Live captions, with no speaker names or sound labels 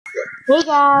Hey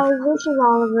guys, this is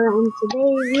Oliver, and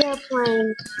today we are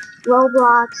playing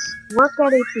Roblox Work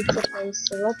at a Pizza Place,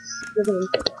 so let's get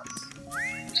into this.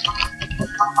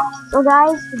 So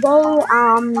guys, today,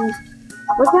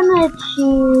 we're gonna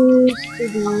choose to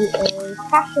be a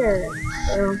cashier,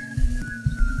 so,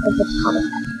 let's just call it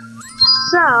that.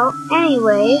 So,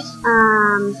 anyways,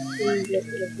 let me get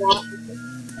rid of that.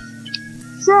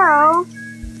 So,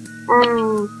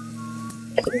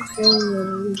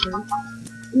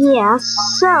 yeah,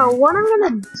 so what I'm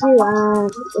gonna do,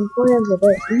 in front of the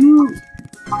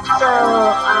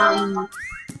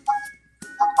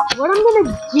what I'm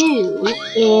gonna do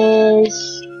is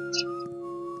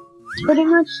pretty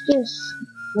much just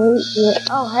wait here.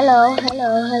 Oh, hello. I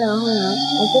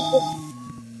get this.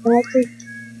 Can I take?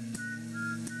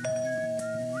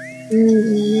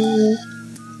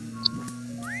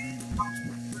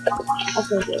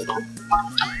 Okay,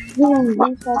 there we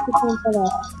go.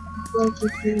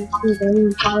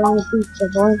 Pizza,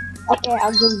 boy. Okay,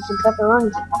 I'll give you some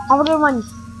pepperoni. Have a good one.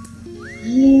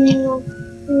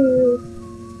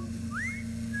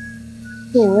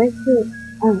 Where's it?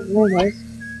 Oh, there it is.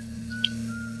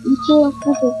 You too.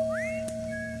 Okay.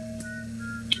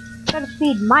 Gotta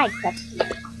feed Mike, that's it.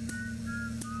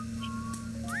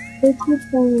 They keep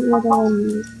saying what I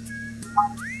need.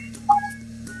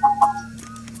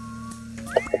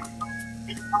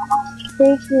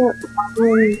 Take it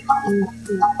when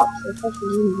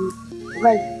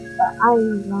right, but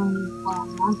I'm going for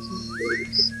mountain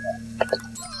dews.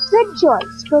 Good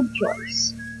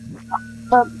choice.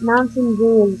 But Mountain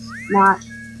Dew is not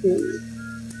food.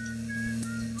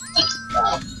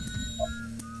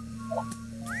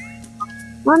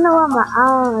 Wonder what my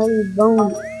already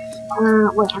bone is.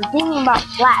 Wait, I'm thinking about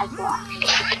plasma.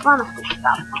 Honestly,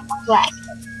 about plasma.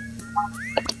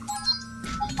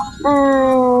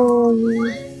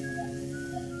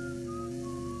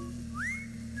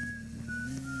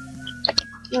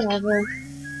 Whatever.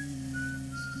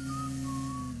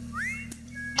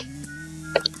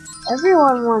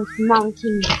 Everyone wants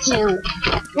Mountain Dew.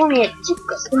 Only a two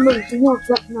customers who won't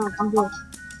get Mountain Dew.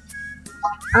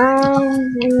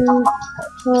 I'm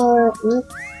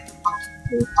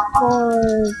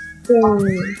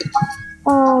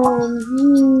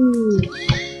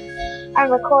recording. I'm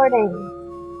recording.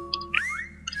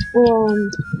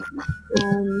 And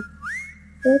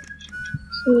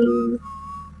 15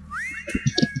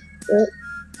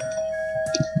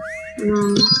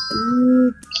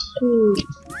 YouTube.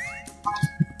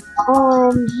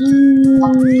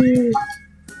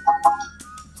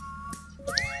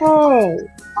 Hey,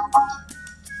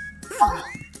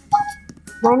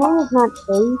 my name is not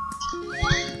Faith.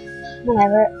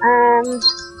 Whatever.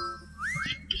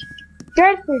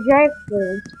 Drive-thru.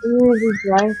 I'm gonna do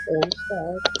drive-thru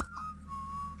instead.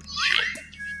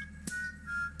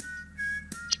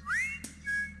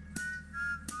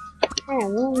 Hey,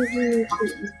 what would you do?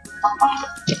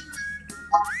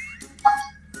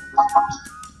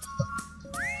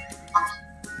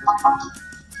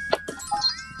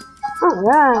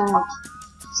 Alright.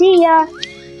 See ya.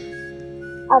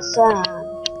 Awesome.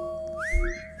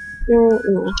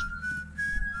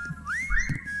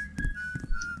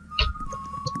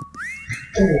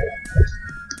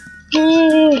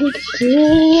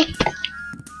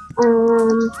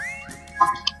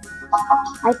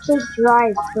 I take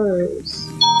drive-thrus.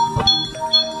 I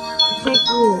take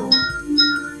you.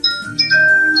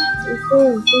 It's a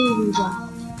baby drive.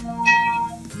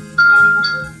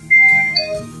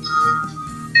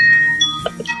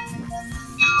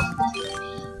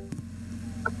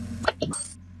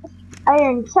 I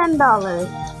earned $10.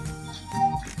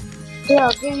 Here,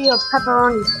 I'll give you a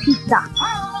pepperoni pizza.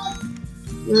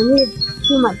 You need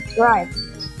too much drive.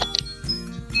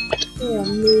 Here,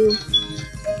 move.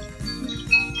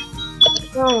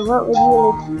 Oh, what would you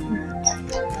like?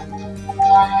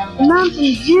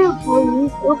 Mountain Dew,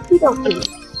 please. Okie.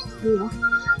 Yeah.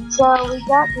 So we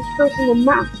got this person a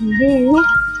Mountain Dew.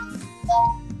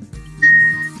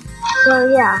 So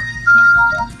yeah.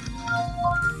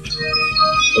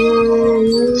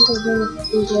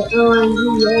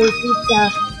 Pizza.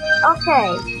 Okay.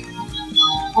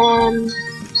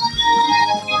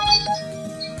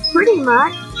 Pretty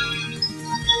much.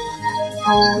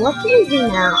 What can we do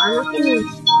now? I'm looking at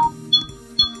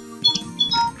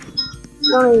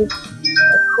really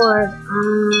record.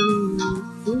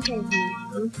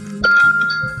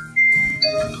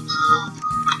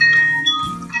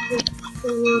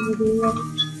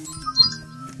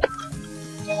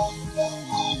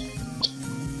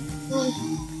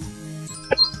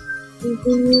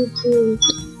 Continue to.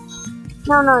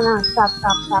 No, stop.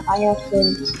 I have to.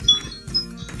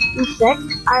 In a sec,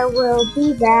 I will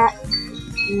be back.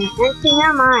 Actually,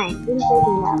 never mind. Didn't say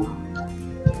that.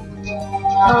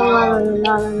 Oh,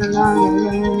 la la la la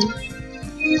la la.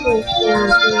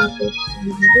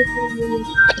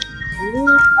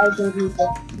 I don't need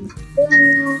this.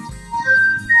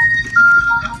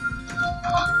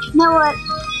 You know what?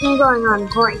 I'm going on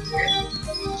break.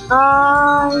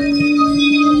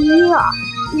 Yeah.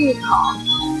 Recall.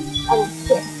 And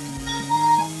skip.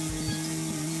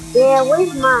 Yeah,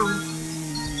 where's mine?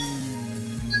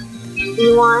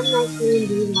 D1, I see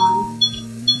D1.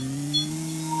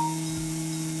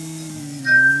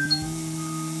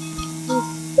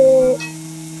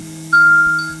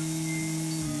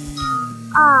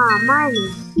 Mine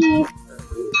is C.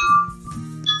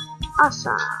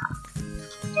 Awesome.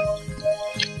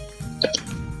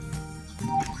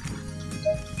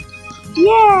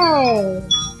 Yay!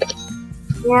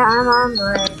 Yeah, I'm on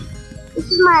break. This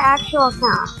is my actual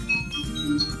account.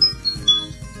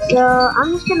 So, I'm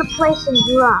just gonna play some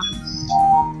drums.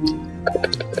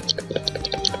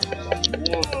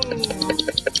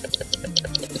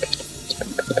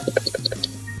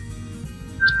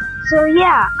 So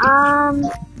yeah, I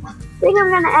think I'm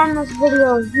gonna end this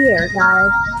video here,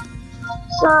 guys.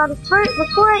 So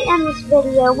before I end this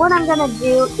video, what I'm gonna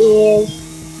do is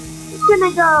I'm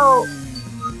gonna go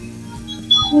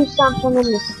do something in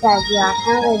the stead. Yeah,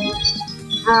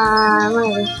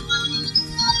 whatever.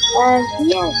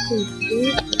 Here, see.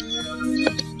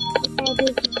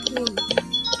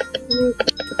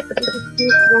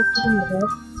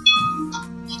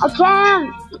 I can.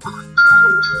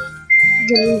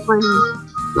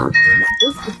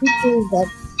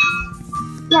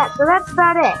 Yeah, so that's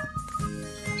about it.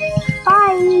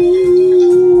 Bye!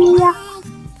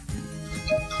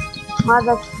 Wow,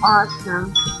 that's awesome.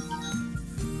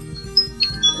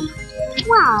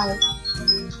 Wow.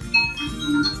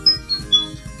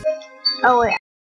 Oh, wait.